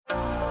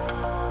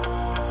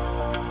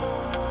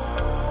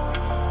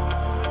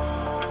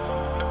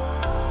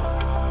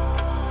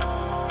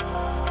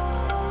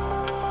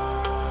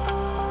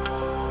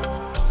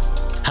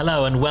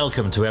Hello and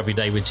welcome to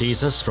Everyday with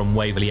Jesus from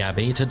Waverley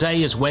Abbey.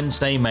 Today is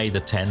Wednesday, May the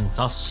 10th.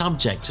 Our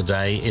subject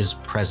today is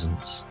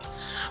presence.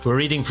 We're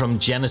reading from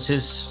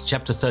Genesis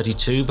chapter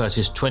 32,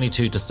 verses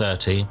 22 to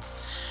 30.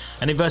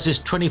 And in verses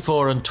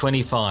 24 and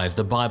 25,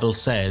 the Bible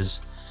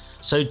says,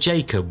 "So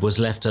Jacob was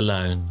left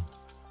alone,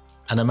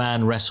 and a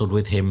man wrestled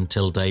with him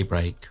till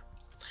daybreak.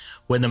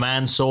 When the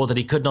man saw that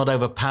he could not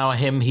overpower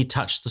him, he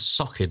touched the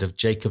socket of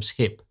Jacob's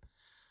hip,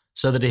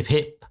 so that his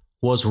hip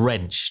was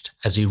wrenched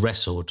as he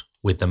wrestled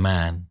with the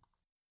man."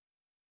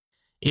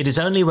 It is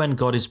only when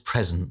God is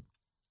present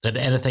that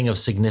anything of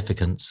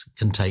significance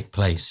can take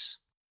place.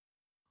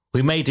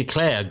 We may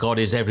declare God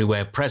is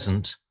everywhere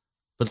present,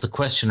 but the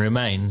question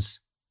remains,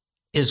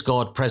 is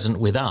God present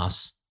with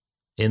us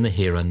in the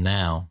here and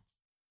now?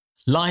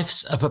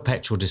 Life's a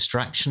perpetual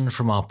distraction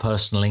from our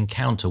personal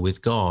encounter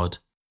with God.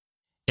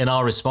 In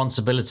our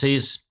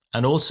responsibilities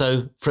and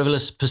also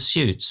frivolous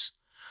pursuits,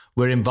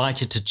 we're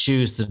invited to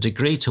choose the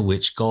degree to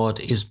which God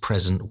is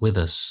present with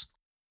us.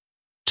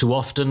 Too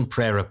often,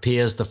 prayer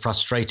appears the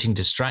frustrating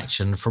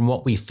distraction from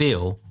what we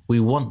feel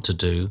we want to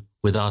do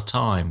with our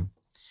time.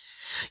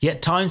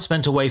 Yet time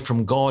spent away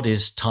from God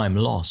is time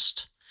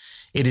lost.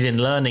 It is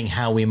in learning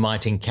how we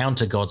might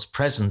encounter God's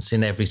presence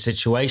in every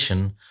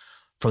situation,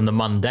 from the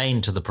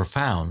mundane to the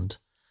profound,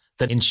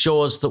 that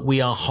ensures that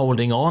we are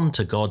holding on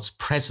to God's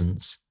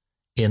presence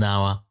in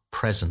our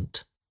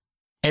present.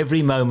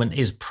 Every moment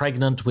is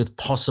pregnant with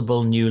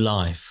possible new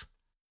life.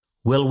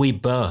 Will we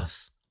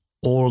birth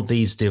all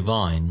these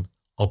divine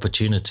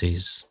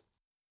opportunities?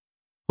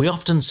 We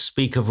often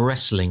speak of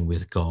wrestling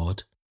with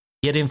God,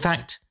 yet in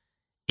fact,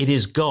 it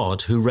is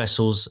God who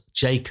wrestles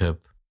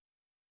Jacob.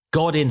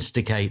 God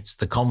instigates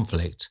the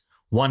conflict,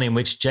 one in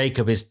which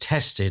Jacob is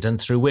tested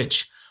and through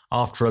which,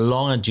 after a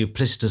long and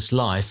duplicitous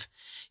life,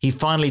 he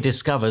finally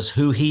discovers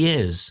who he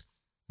is,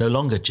 no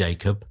longer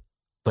Jacob,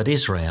 but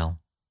Israel,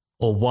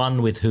 or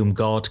one with whom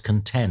God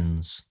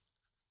contends.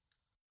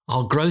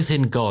 Our growth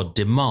in God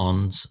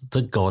demands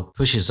that God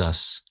pushes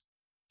us.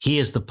 He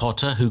is the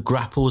potter who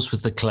grapples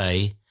with the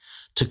clay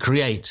to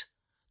create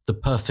the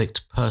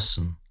perfect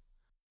person.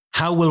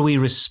 How will we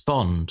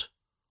respond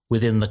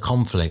within the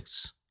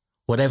conflicts,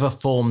 whatever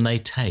form they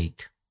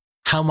take?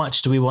 How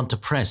much do we want to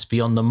press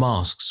beyond the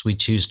masks we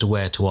choose to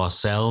wear to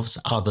ourselves,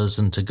 others,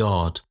 and to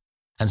God,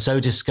 and so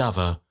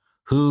discover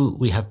who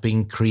we have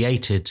been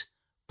created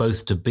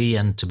both to be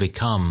and to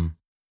become?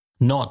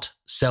 Not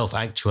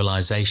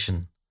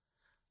self-actualization,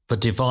 but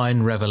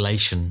divine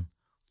revelation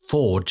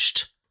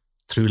forged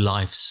through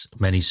life's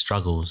many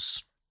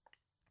struggles.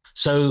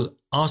 So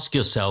ask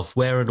yourself,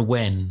 where and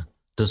when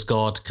does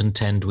God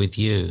contend with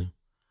you?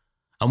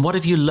 And what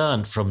have you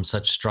learned from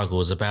such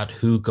struggles about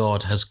who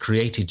God has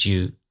created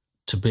you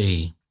to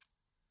be?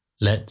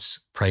 Let's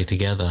pray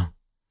together.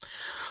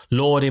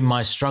 Lord, in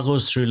my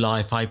struggles through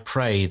life, I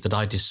pray that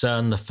I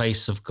discern the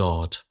face of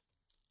God.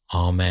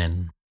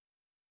 Amen.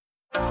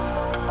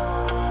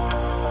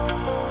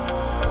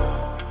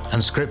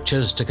 And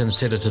scriptures to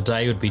consider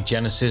today would be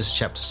Genesis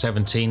chapter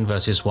 17,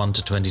 verses 1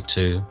 to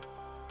 22,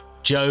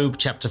 Job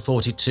chapter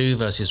 42,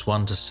 verses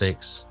 1 to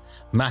 6,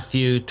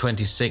 Matthew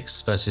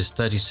 26, verses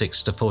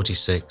 36 to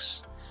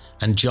 46,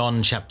 and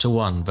John chapter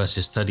 1,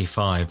 verses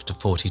 35 to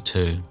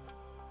 42.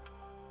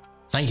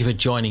 Thank you for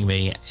joining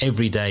me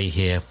every day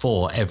here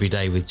for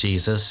Everyday with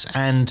Jesus,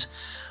 and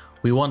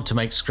we want to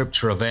make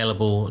scripture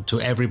available to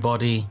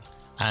everybody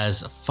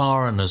as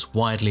far and as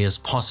widely as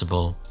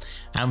possible.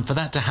 And for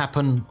that to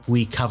happen,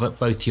 we covet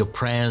both your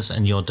prayers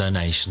and your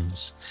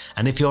donations.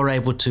 And if you're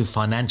able to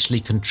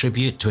financially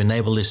contribute to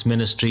enable this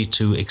ministry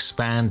to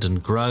expand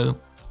and grow,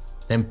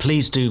 then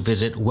please do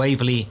visit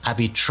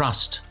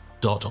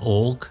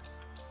waverleyabbeytrust.org.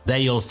 There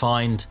you'll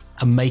find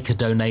a Make a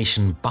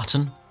Donation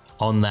button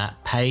on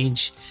that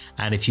page.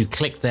 And if you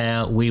click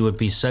there, we would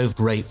be so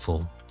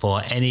grateful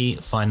for any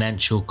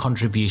financial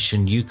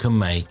contribution you can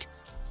make,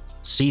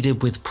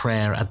 seeded with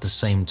prayer at the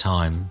same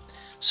time,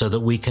 so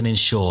that we can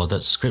ensure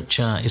that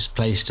scripture is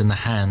placed in the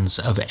hands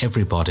of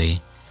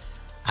everybody,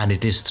 and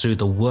it is through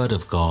the word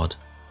of God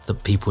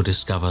that people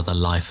discover the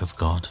life of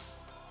God.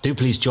 Do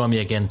please join me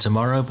again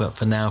tomorrow, but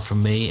for now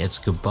from me, it's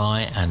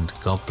goodbye and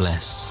God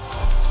bless.